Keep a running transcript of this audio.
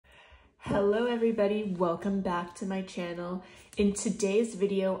Hello everybody, welcome back to my channel. In today's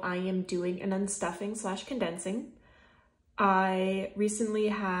video, I am doing an unstuffing / condensing. I recently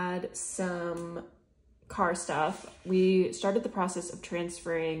had some car stuff. We started the process of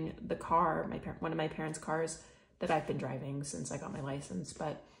transferring the car, one of my parents' cars that I've been driving since I got my license,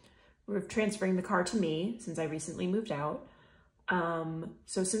 but we're transferring the car to me since I recently moved out.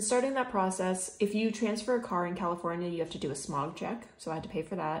 So since starting that process, if you transfer a car in California, you have to do a smog check. So I had to pay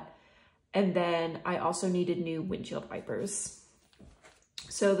for that. And then I also needed new windshield wipers.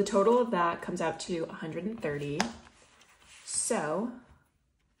 So the total of that comes out to $130. So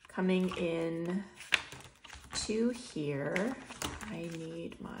coming in to here, I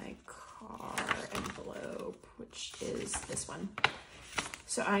need my car envelope, which is this one.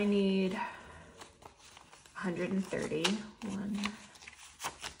 So I need $130.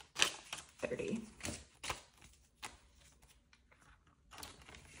 $130.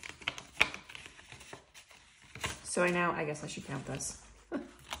 So I guess I should count this.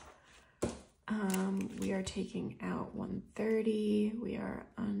 We are taking out 130. We are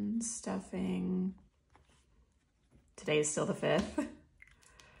unstuffing. Today is still the 5th.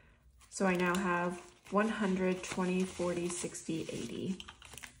 So I now have 100, 20, 40, 60, 80.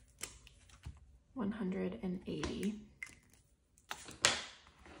 180.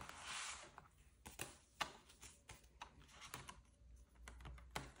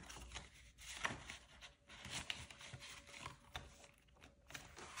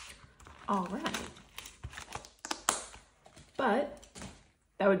 All right, but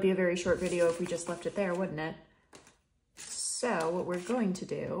that would be a very short video if we just left it there, wouldn't it? So what we're going to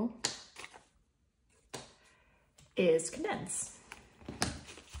do is condense.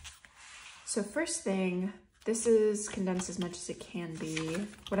 So first thing, this is condensed as much as it can be.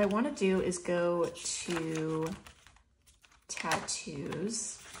 What I want to do is go to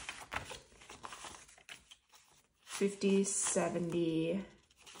tattoos, 50, 70,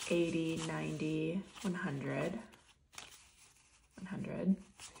 80, 90, 100, 100,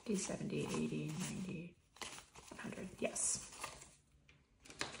 50, 70, 80, 90, 100, yes.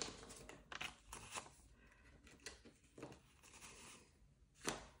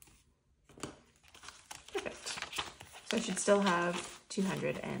 Perfect. So I should still have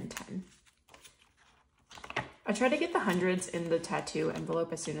 210. I try to get the hundreds in the tattoo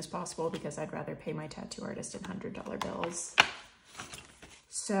envelope as soon as possible because I'd rather pay my tattoo artist in $100 bills.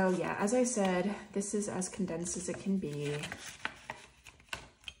 So yeah, as I said, this is as condensed as it can be.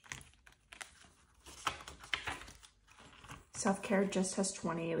 Self-care just has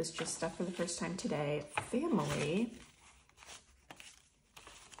 20. It was just stuff for the first time today. Family.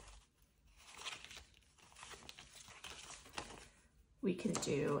 We can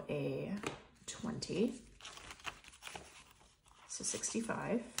do a 20. So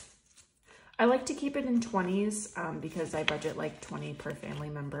 65. I like to keep it in 20s because I budget like 20 per family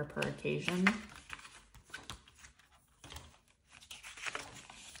member per occasion.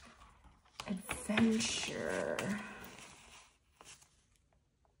 Adventure.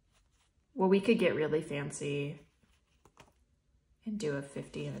 Well, we could get really fancy and do a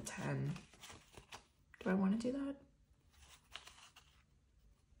 50 and a 10. Do I want to do that?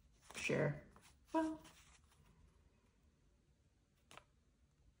 Sure. Well.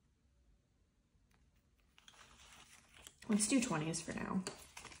 Let's do 20s for now.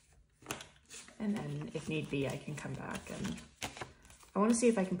 And then if need be, I can come back and I want to see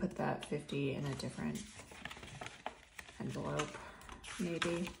if I can put that 50 in a different envelope,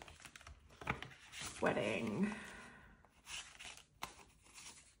 maybe. Wedding.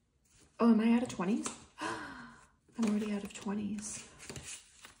 Oh, am I out of 20s? I'm already out of 20s.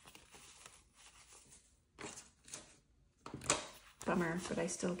 Bummer, but I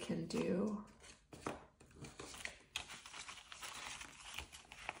still can do.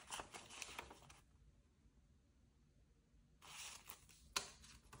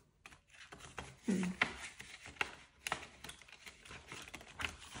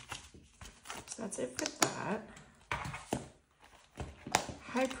 So that's it for that.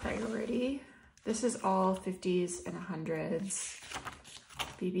 High priority. This is all 50s and 100s.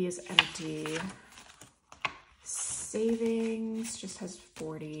 BB is empty. Savings just has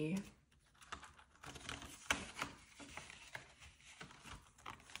 40.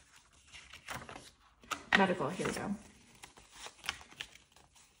 Medical, here we go.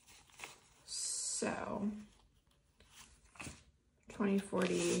 So 20,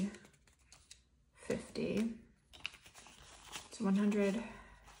 40, 50. So 100.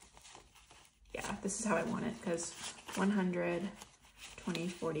 Yeah, this is how I want it because 100, 20,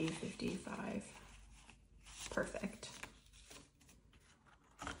 40, 55. Perfect.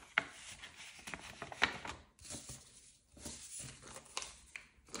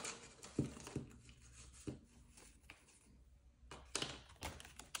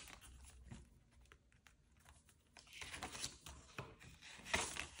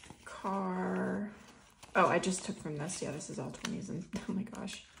 car. Oh, I just took from this. Yeah, this is all 20s and oh my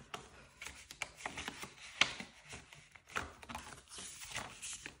gosh.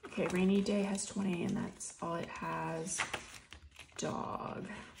 Okay, rainy day has 20 and that's all it has. Dog.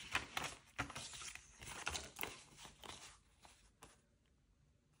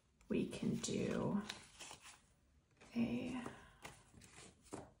 We can do a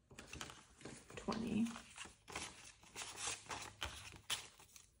 20.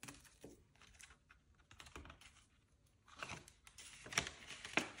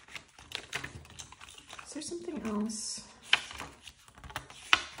 Is there something else?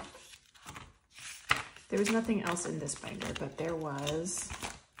 There was nothing else in this binder, but there was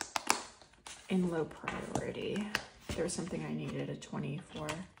in low priority. There was something I needed a 20 for.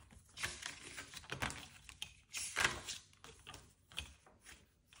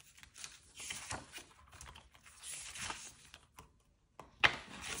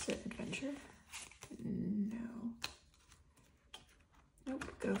 Is it adventure? No. Nope,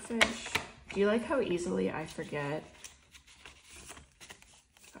 go fish. Do you like how easily I forget?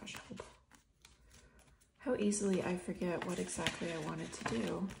 Gosh, help. How easily I forget what exactly I wanted to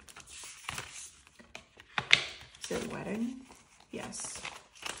do. Is it wedding? Yes.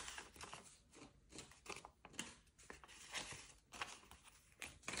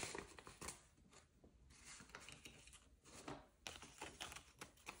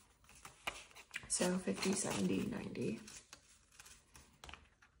 So 50, 70, 90.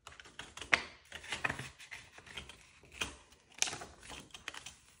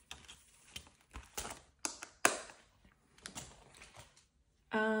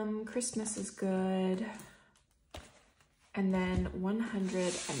 Christmas is good. And then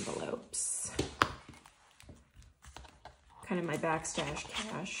 100 envelopes. Kind of my backstash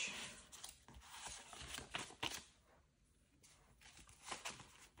cash.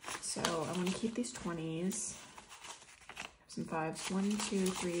 So I want to keep these 20s. Some 5s. 1, 2,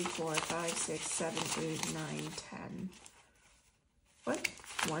 3, 4, 5, 6, 7, 8, 9, 10. What?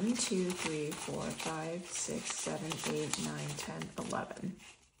 1, 2, 3, 4, 5, 6, 7, 8, 9, 10, 11.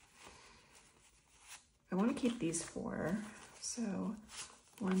 I want to keep these 4. So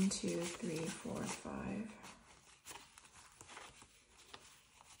 1, 2, 3, 4, 5.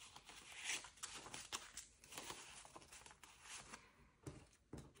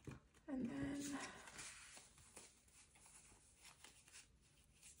 And then,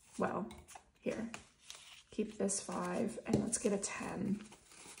 well, here, keep this 5 and let's get a 10.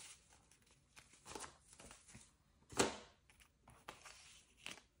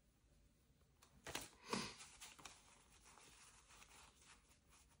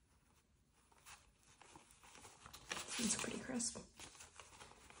 It's pretty crisp.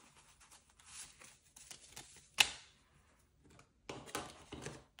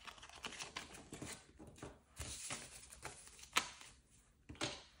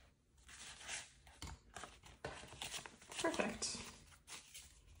 Perfect.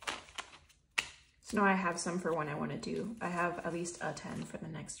 So now I have some for when I want to do. I have at least a 10 for the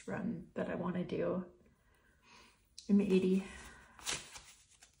next run that I want to do. I'm 80.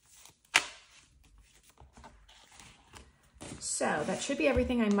 So that should be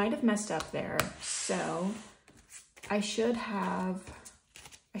everything. I might have messed up there. So I should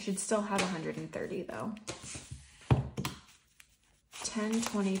still have 130 though. 10,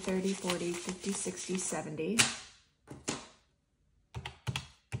 20, 30, 40, 50, 60, 70.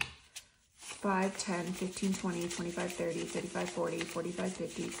 5, 10, 15, 20, 25, 30, 35, 40, 45,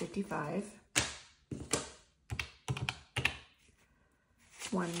 50, 55.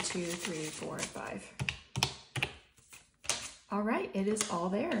 1, 2, 3, 4, 5. All right, it is all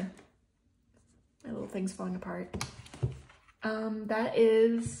there. My little thing's falling apart. That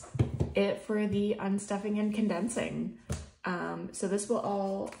is it for the unstuffing and condensing. So this will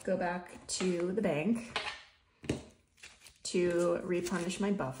all go back to the bank to replenish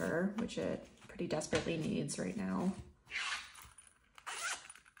my buffer, which it pretty desperately needs right now.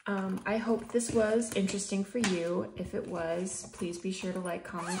 I hope this was interesting for you. If it was, please be sure to like,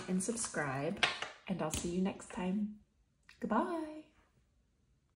 comment, and subscribe, and I'll see you next time. Goodbye.